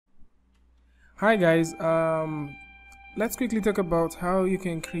Hi guys, let's quickly talk about how you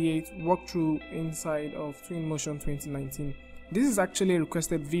can create walkthrough inside of TwinMotion 2019. This is actually a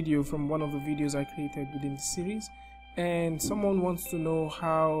requested video from one of the videos I created within the series, and someone wants to know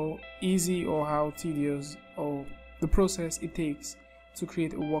how easy or how tedious or the process it takes to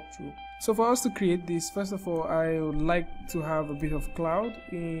create a walkthrough. So for us to create this, first of all, I would like to have a bit of cloud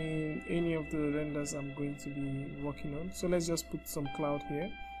in any of the renders I'm going to be working on. So let's just put some cloud here.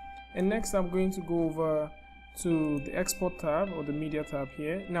 And next I'm going to go over to the export tab or the media tab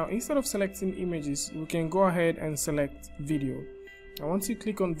here. Now instead of selecting images, we can go ahead and select video. Now once you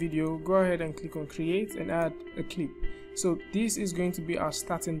click on video, go ahead and click on create and add a clip. So this is going to be our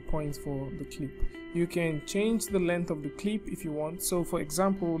starting point for the clip. You can change the length of the clip if you want. So for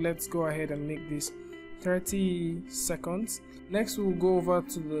example, let's go ahead and make this 30 seconds. Next we'll go over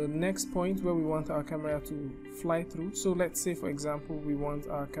to the next point where we want our camera to fly through. So let's say for example we want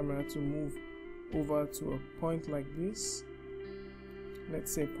our camera to move over to a point like this.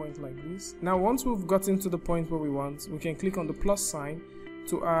 Let's say a point like this. Now once we've gotten to the point where we want, we can click on the plus sign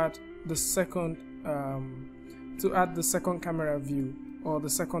to add the second camera view or the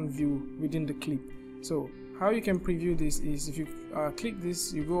second view within the clip. So how you can preview this is if you click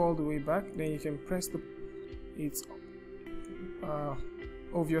this, you go all the way back, then you can press it's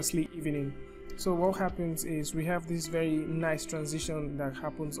obviously evening. So what happens is we have this very nice transition that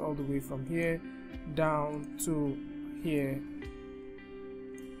happens all the way from here down to here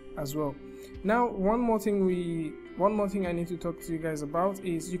as well. Now one more thing I need to talk to you guys about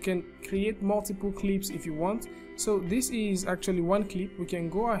is you can create multiple clips if you want. So this is actually one clip. We can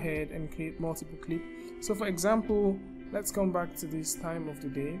go ahead and create multiple clips. So for example, let's come back to this time of the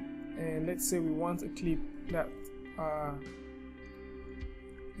day, and let's say we want a clip that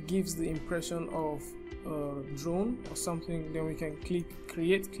gives the impression of a drone or something. Then we can click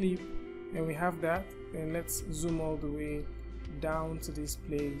create clip, and we have that. And let's zoom all the way down to this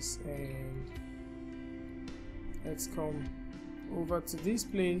place, and let's come over to this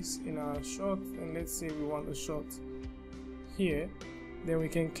place in our shot, and let's say we want a shot here. Then we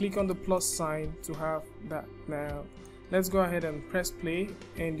can click on the plus sign to have that. Now let's go ahead and press play,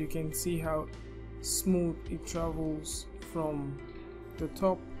 and you can see how smooth it travels from the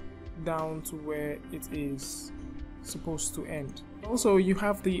top down to where it is supposed to end. Also, you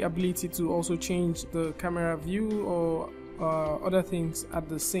have the ability to also change the camera view or other things at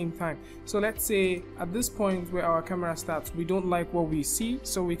the same time. So let's say at this point where our camera starts, we don't like what we see,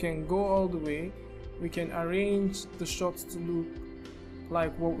 so we can go all the way. We can arrange the shots to look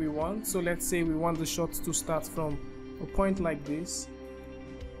like what we want. So let's say we want the shot to start from a point like this.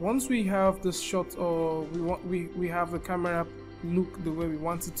 Once we have the shot, or we have the camera look the way we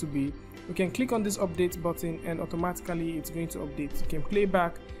want it to be, we can click on this update button, and automatically it's going to update. You can play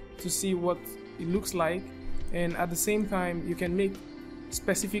back to see what it looks like, and at the same time you can make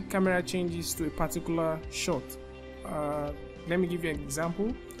specific camera changes to a particular shot. Let me give you an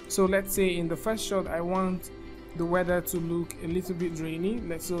example. So let's say in the first shot I want the weather to look a little bit rainy.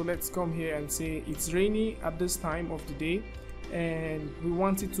 Let's come here and say it's rainy at this time of the day, and we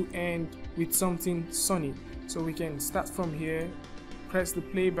want it to end with something sunny. So we can start from here, press the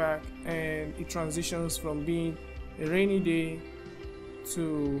playback, and it transitions from being a rainy day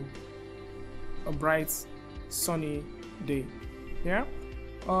to a bright sunny day. Yeah.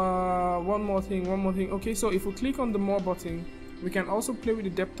 One more thing. Okay, so if we click on the more button, we can also play with the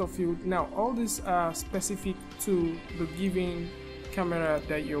depth of field. Now all these are specific to the given camera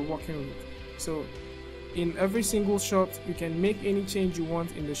that you're working with. So in every single shot you can make any change you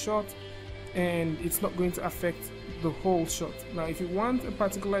want in the shot, and it's not going to affect the whole shot. Now if you want a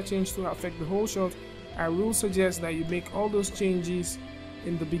particular change to affect the whole shot, I will suggest that you make all those changes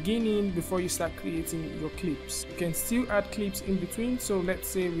in the beginning before you start creating your clips. You can still add clips in between. So let's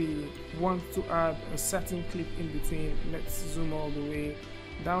say we want to add a certain clip in between. Let's zoom all the way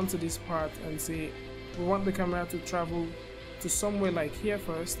down to this part and say we want the camera to travel to somewhere like here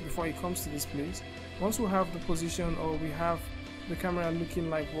first before it comes to this place. Once we have the position, or we have the camera looking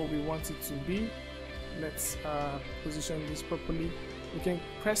like what we want it to be, let's position this properly. We can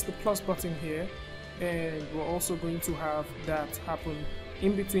press the plus button here, and we're also going to have that happen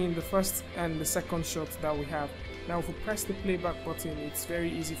in between the first and the second shot that we have. Now if we press the playback button, it's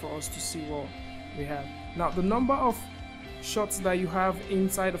very easy for us to see what we have. Now the number of shots that you have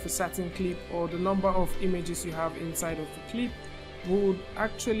inside of a certain clip, or the number of images you have inside of the clip, would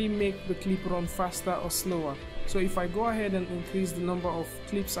actually make the clip run faster or slower. So if I go ahead and increase the number of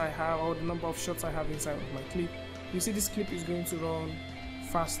clips I have, or the number of shots I have inside of my clip, you see this clip is going to run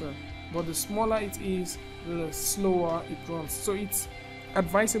faster. But the smaller it is, the slower it runs. So it's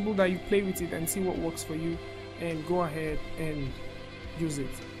advisable that you play with it and see what works for you and go ahead and use it.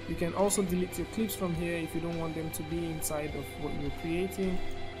 You can also delete your clips from here if you don't want them to be inside of what you're creating.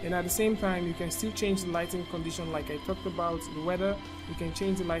 And at the same time, you can still change the lighting condition like I talked about, the weather. You can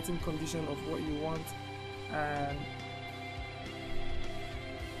change the lighting condition of what you want and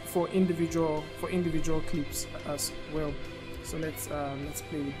for individual clips as well. So let's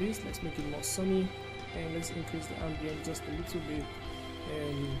play with this. Let's make it more sunny and let's increase the ambient just a little bit,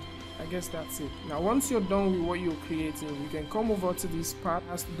 and I guess that's it. Now once you're done with what you're creating, you can come over to this part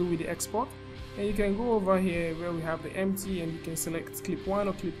that has to do with the export, and you can go over here where we have the empty, and you can select clip 1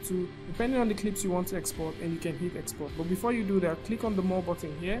 or clip 2 depending on the clips you want to export, and you can hit export. But before you do that, click on the more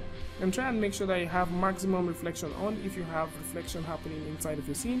button here and try and make sure that you have maximum reflection on if you have reflection happening inside of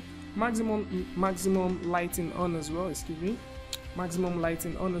your scene, maximum lighting on as well, maximum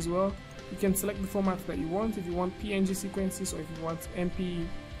lighting on as well. You can select the format that you want, if you want PNG sequences or if you want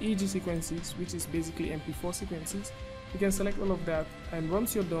MPEG sequences, which is basically MP4 sequences. You can select all of that, and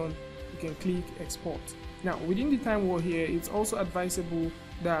once you're done, you can click export. Now within the time war here, it's also advisable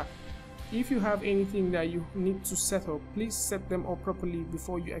that if you have anything that you need to set up, please set them up properly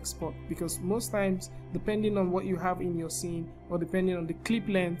before you export, because most times, depending on what you have in your scene or depending on the clip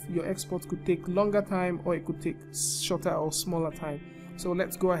length, your export could take longer time or it could take shorter or smaller time. So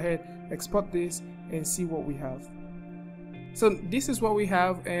let's go ahead, export this and see what we have. So this is what we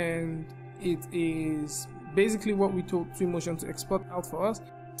have, and it is basically what we told TwinMotion to export out for us.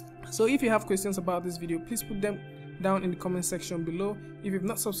 So if you have questions about this video, please put them down in the comment section below. If you've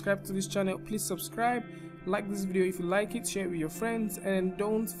not subscribed to this channel, please subscribe, like this video if you like it, share it with your friends, and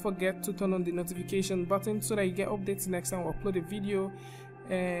don't forget to turn on the notification button so that you get updates next time we upload a video.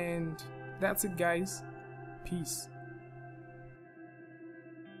 And that's it guys, peace.